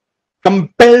this, a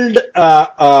compelled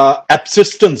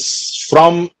absistence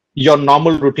from your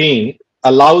normal routine,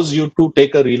 allows you to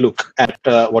take a relook at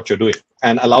what you're doing,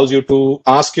 and allows you to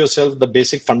ask yourself the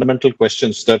basic fundamental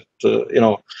questions that,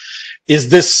 is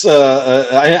this,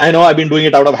 I know I've been doing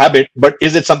it out of habit, but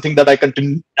is it something that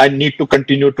I need to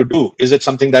continue to do? Is it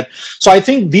something that, so I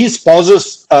think these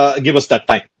pauses give us that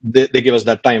time. They give us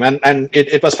that time. And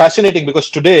it was fascinating, because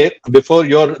today, before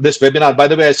this webinar, by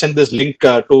the way, I sent this link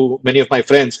to many of my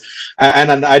friends,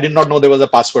 and I did not know there was a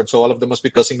password, so all of them must be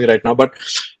cursing me right now. But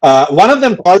one of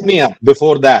them called me up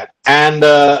before that, and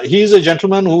he's a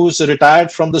gentleman who's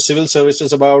retired from the civil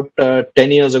services about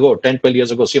 10 years ago, 10, 12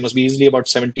 years ago. So he must be easily about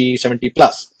 70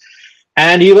 plus.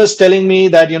 And he was telling me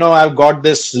that, I've got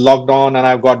this logged on, and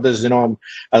I've got this,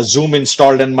 a Zoom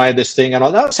installed in this thing and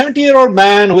all that. 70-year-old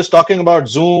man who is talking about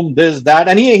Zoom, this, that.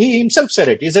 And he himself said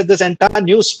it. He said, this entire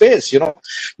new space,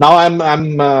 now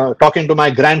I'm talking to my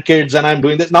grandkids, and I'm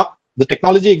doing this. Now, the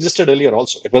technology existed earlier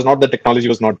also. It was not that technology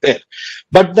was not there,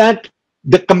 but that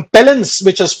the compellence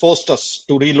which has forced us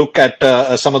to relook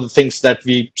at some of the things that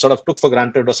we sort of took for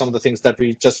granted, or some of the things that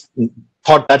we just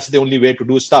thought that's the only way to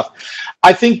do stuff.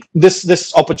 I think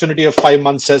this opportunity of 5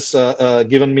 months has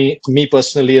given me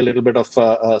personally a little bit of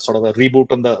sort of a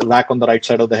reboot on the whack on the right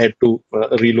side of the head to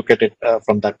relook at it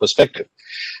from that perspective.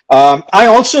 I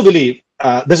also believe,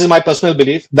 this is my personal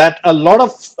belief, that a lot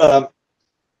of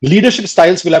leadership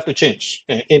styles will have to change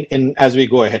as we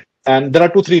go ahead. And there are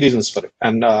 2-3 reasons for it.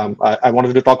 And I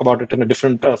wanted to talk about it in a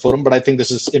different forum, but I think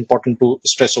this is important to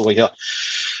stress over here.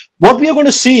 What we are going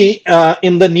to see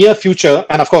in the near future,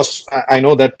 and of course, I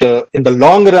know that in the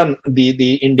long run,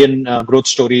 the Indian growth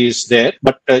story is there,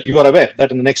 but you are aware that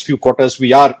in the next few quarters,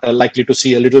 we are likely to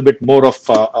see a little bit more of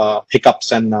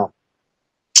hiccups. And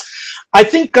I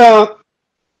think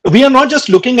we are not just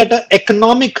looking at an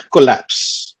economic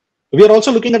collapse. We are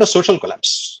also looking at a social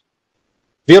collapse.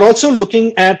 We are also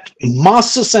looking at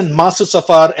masses and masses of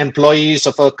our employees,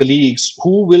 of our colleagues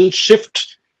who will shift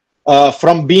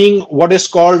from being what is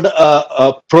called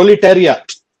a proletariat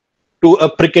to a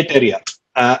precariat.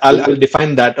 I'll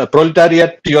define that. A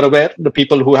proletariat, you're aware, the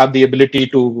people who have the ability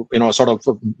to, sort of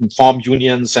form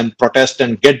unions and protest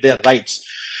and get their rights.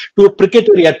 To a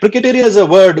precariat. Precariat is a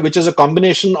word which is a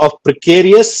combination of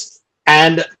precarious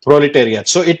and proletariat.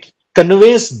 So it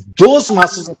conveys those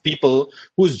masses of people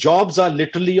whose jobs are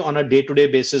literally on a day-to-day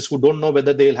basis, who don't know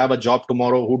whether they'll have a job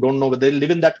tomorrow, who don't know whether they'll live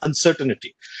in that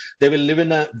uncertainty. They will live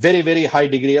in a very, very high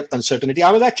degree of uncertainty.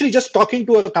 I was actually just talking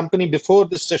to a company before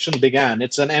this session began.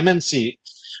 It's an MNC,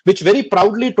 which very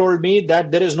proudly told me that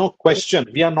there is no question,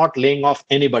 we are not laying off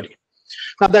anybody.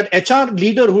 Now, that HR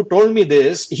leader who told me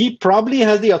this, he probably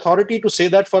has the authority to say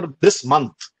that for this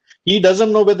month. He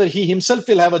doesn't know whether he himself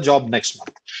will have a job next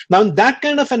month. Now, in that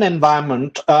kind of an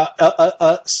environment,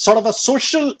 sort of a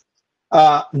social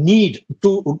need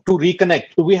to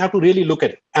reconnect, we have to really look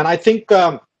at it. And I think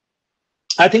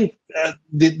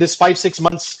this 5-6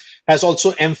 months has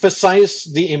also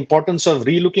emphasized the importance of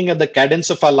relooking at the cadence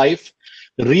of our life,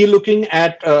 relooking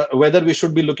at whether we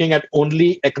should be looking at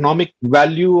only economic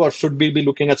value or should we be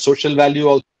looking at social value.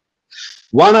 Also,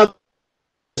 one of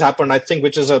happened, I think,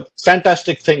 which is a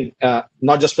fantastic thing,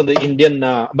 not just for the Indian,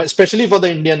 but especially for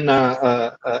the Indian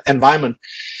environment,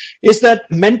 is that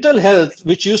mental health,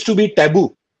 which used to be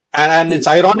taboo, and it's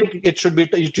ironic it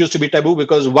used to be taboo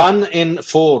because 1 in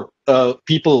 4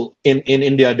 people in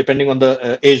India, depending on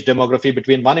the age demography,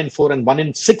 between 1 in 4 and 1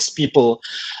 in 6 people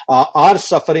are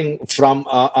suffering from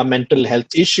a mental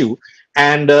health issue.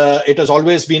 And it has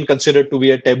always been considered to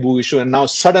be a taboo issue. And now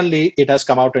suddenly it has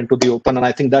come out into the open. And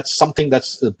I think that's something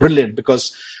that's brilliant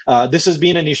because this has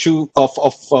been an issue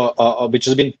which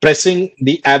has been pressing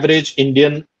the average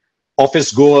Indian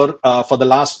office goer for the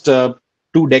last 2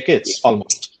 decades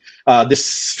almost.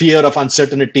 This fear of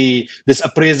uncertainty, this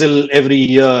appraisal every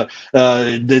year,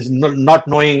 this not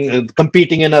knowing,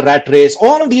 competing in a rat race,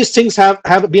 all of these things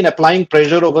have been applying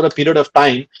pressure over a period of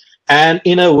time. And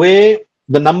in a way,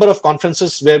 the number of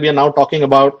conferences where we are now talking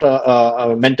about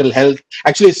mental health,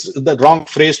 actually it's the wrong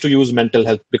phrase to use mental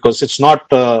health because it's not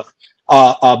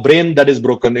our brain that is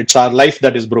broken, it's our life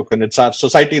that is broken, it's our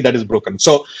society that is broken.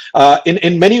 So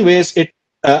in many ways, it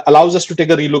allows us to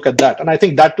take a relook at that. And I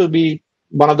think that will be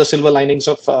one of the silver linings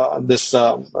of this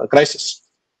crisis.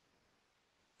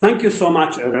 Thank you so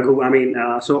much, Raghu. I mean,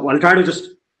 so I'll try to just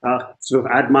sort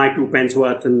of add my 2 pence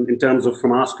worth in terms of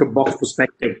from our Scripbox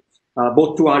perspective.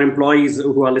 Both to our employees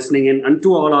who are listening in and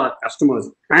to all our customers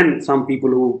and some people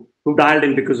who dialed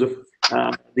in because of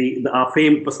our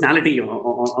famed personality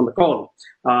on the call.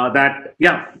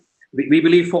 We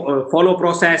believe follow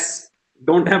process,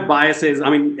 don't have biases. I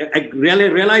mean,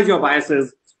 realize your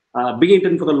biases, be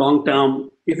in for the long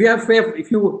term. If you have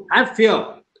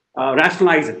fear,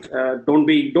 rationalize it. Don't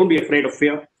be afraid of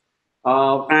fear.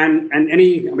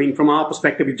 From our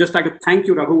perspective, we just like to thank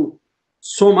you, Raghu,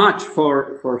 so much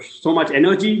for so much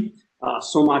energy,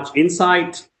 so much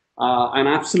insight, and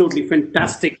absolutely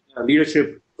fantastic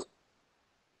leadership.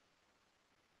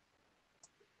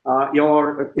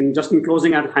 In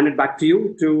closing, I'll hand it back to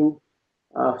you to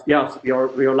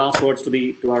your last words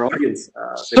to our audience.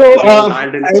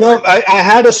 I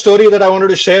had a story that I wanted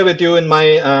to share with you in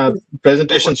my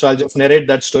presentation, so I'll just narrate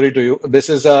that story to you. This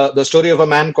is the story of a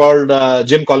man called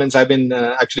Jim Collins. I've been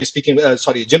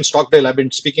Jim Stockdale. I've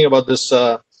been speaking about this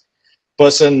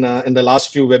person in the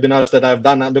last few webinars that I've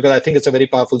done because I think it's a very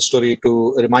powerful story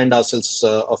to remind ourselves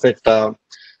of it.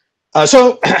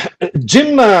 So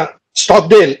Jim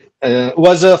Stockdale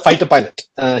was a fighter pilot.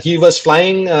 He was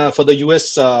flying for the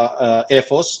US Air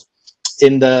Force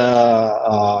in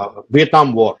the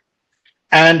Vietnam War.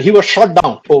 And he was shot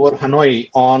down over Hanoi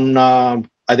on,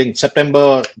 I think,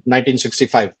 September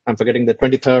 1965. I'm forgetting the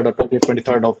 23rd or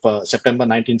 23rd of September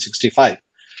 1965.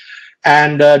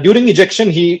 And during ejection,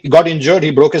 he got injured.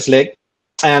 He broke his leg.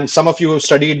 And some of you who have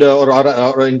studied or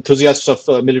are enthusiasts of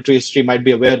military history might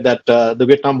be aware that the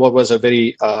Vietnam War was a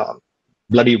very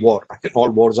bloody war. All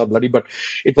wars are bloody, but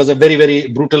it was a very, very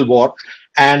brutal war.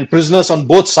 And prisoners on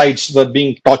both sides were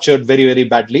being tortured very, very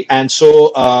badly. And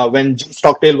so when Jim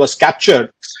Stockdale was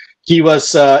captured, he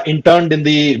was interned in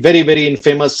the very, very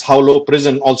infamous Howlow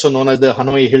prison, also known as the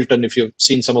Hanoi Hilton, if you've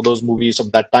seen some of those movies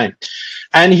of that time.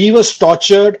 And he was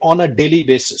tortured on a daily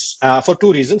basis for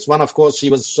two reasons. One, of course, he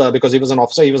was because he was an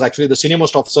officer. He was actually the senior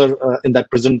most officer in that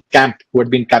prison camp who had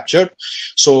been captured.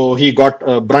 So he got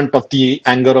brunt of the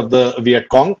anger of the Viet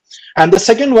Cong. And the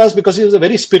second was because he was a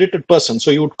very spirited person.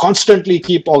 So he would constantly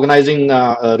keep organizing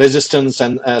resistance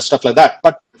and stuff like that.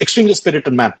 But extremely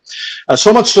spirited man.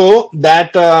 So much so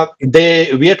that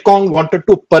the Viet Cong wanted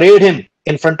to parade him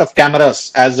in front of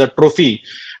cameras as a trophy.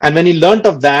 And when he learnt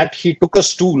of that, he took a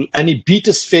stool and he beat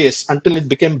his face until it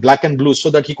became black and blue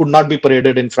so that he could not be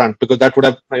paraded in front, because that would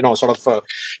have,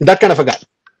 that kind of a guy.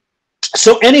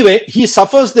 So anyway, he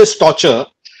suffers this torture,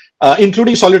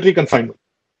 including solitary confinement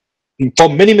for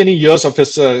many, many years of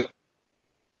his,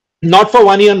 not for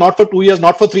 1 year, not for 2 years,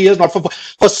 not for 3 years, not for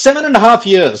 7.5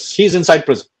 years, he's inside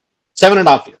prison,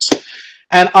 7.5 years.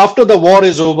 And after the war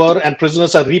is over and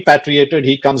prisoners are repatriated,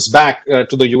 he comes back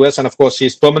to the US. And of course,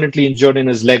 he's permanently injured in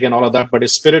his leg and all of that, but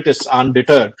his spirit is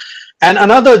undeterred. And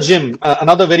another Jim,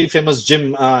 another very famous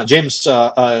Jim, James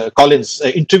Collins,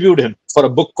 interviewed him for a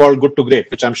book called Good to Great,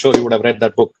 which I'm sure you would have read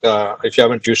that book. If you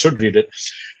haven't, you should read it.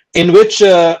 In which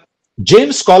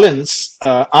James Collins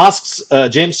asks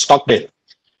James Stockdale,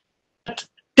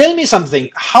 tell me something,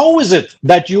 how is it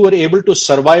that you were able to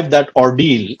survive that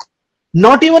ordeal,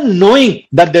 not even knowing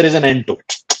that there is an end to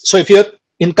it? So if you're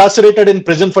incarcerated in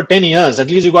prison for 10 years, at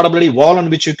least you got a bloody wall on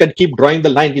which you can keep drawing the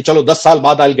line. Ki, Chalo, 10 saal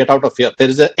baad I'll get out of here. There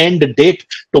is an end date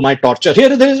to my torture.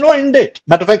 Here, there is no end date.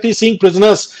 Matter of fact, he's seeing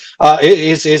prisoners,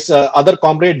 his other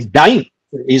comrades dying.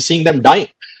 He's seeing them dying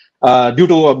due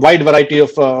to a wide variety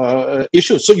of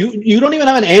issues. So you don't even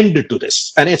have an end to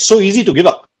this. And it's so easy to give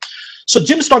up. So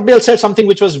Jim Stockdale said something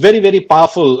which was very, very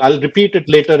powerful. I'll repeat it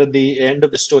later at the end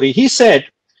of the story. He said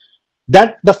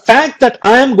that the fact that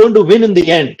I am going to win in the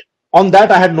end, on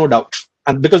that I had no doubt.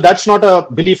 And because that's not a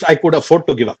belief I could afford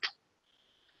to give up.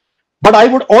 But I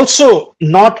would also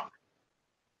not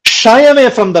shy away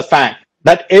from the fact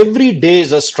that every day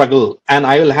is a struggle and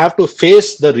I will have to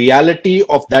face the reality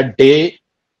of that day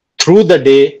through the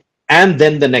day and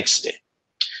then the next day.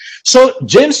 So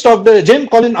James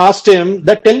Collins asked him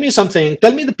that, tell me something,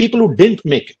 tell me the people who didn't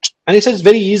make it. And he says,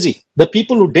 very easy. The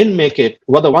people who didn't make it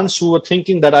were the ones who were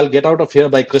thinking that I'll get out of here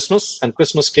by Christmas, and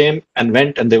Christmas came and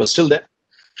went and they were still there.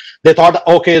 They thought,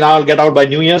 okay, now I'll get out by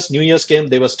New Year's. New Year's came,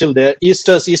 they were still there.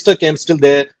 Easter came, still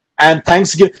there. And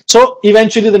Thanksgiving. So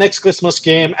eventually the next Christmas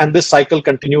came and this cycle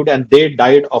continued and they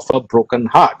died of a broken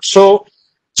heart. So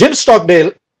Jim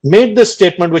Stockdale made this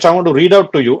statement, which I want to read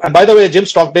out to you. And by the way, Jim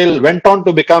Stockdale went on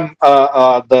to become,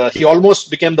 he almost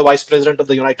became the Vice President of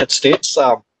the United States.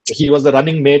 He was the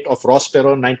running mate of Ross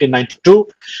Perot in 1992.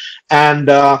 And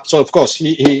so, of course,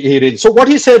 he read. So what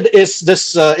he said is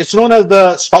this, it's known as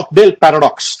the Stockdale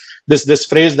paradox. This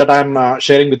phrase that I'm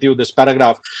sharing with you, this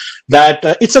paragraph, that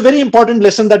it's a very important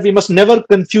lesson that we must never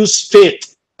confuse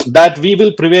faith that we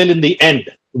will prevail in the end,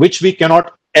 which we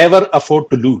cannot ever afford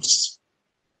to lose,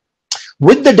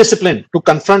 with the discipline to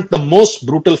confront the most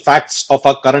brutal facts of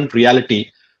our current reality,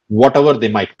 whatever they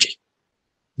might be.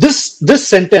 This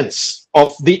sentence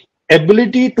of the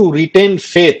ability to retain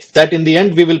faith that in the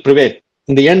end we will prevail,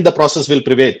 in the end the process will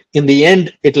prevail, in the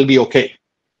end it will be okay,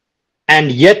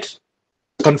 and yet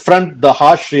confront the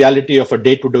harsh reality of a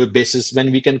day-to-day basis,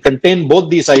 when we can contain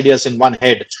both these ideas in one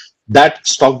head, that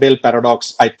Stockdale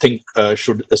paradox, I think,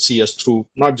 should see us through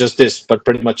not just this, but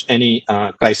pretty much any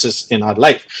crisis in our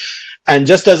life. And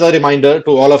just as a reminder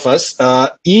to all of us,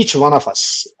 each one of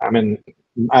us, I mean,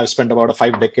 I've spent about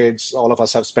 5 decades, all of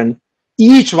us have spent,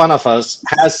 each one of us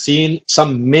has seen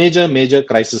some major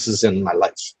crises in my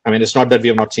life. I mean, it's not that we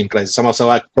have not seen crises. Some of us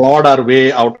have clawed our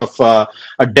way out of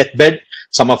a deathbed.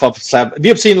 Some of us have, we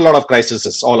have seen a lot of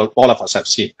crises, all of us have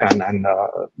seen, and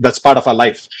that's part of our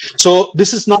life. So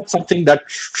this is not something that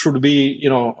should be,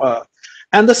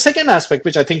 and the second aspect,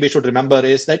 which I think we should remember,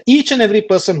 is that each and every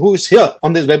person who is here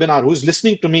on this webinar, who is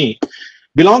listening to me,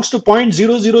 belongs to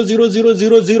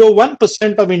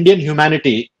 0.0000001% of Indian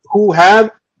humanity who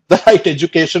have the right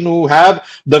education, who have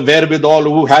the wherewithal,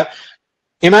 who have,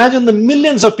 imagine the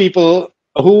millions of people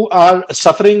who are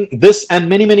suffering this and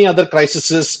many other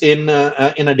crises in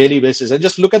a daily basis. And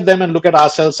just look at them and look at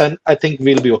ourselves, and I think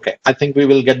we'll be okay. I think we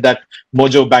will get that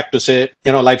mojo back to say,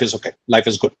 life is okay, life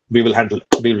is good. We will handle it.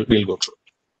 We'll go through it.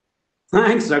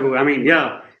 Thanks, Raghu. I mean,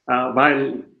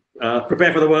 while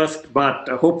prepare for the worst, but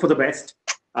hope for the best.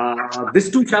 This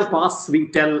too shall pass, we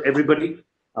tell everybody.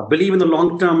 Believe in the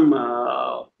long-term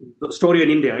story in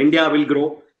India. India will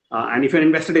grow. And if you're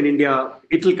invested in India,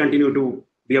 it will continue to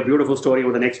be a beautiful story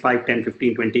over the next 5, 10,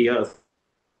 15, 20 years.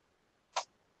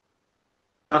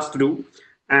 Us to do.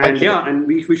 And and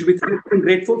we should be thankful and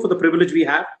grateful for the privilege we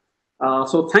have.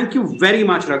 So thank you very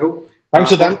much, Raghu. Thanks,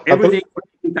 for everything, Atul. for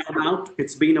taking time out.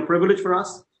 It's been a privilege for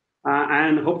us,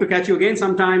 and hope to catch you again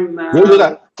sometime We'll do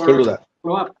that. for We'll do that.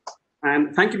 follow-up.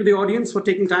 And thank you to the audience for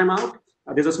taking time out.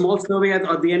 There's a small survey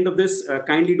at the end of this.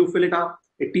 Kindly do fill it up.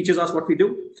 It teaches us what we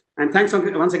do. And thanks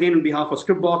once again on behalf of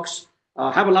Scripbox.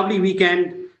 Have a lovely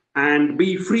weekend and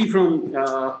be free from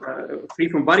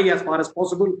worry as far as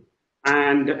possible.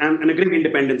 And a great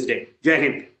Independence Day. Jai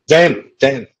Hind. Jai Hind.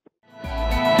 Jai Hind.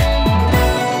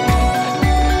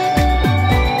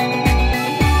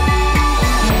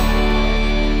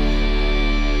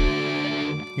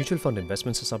 Mutual fund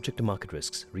investments are subject to market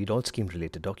risks. Read all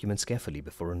scheme-related documents carefully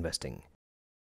before investing.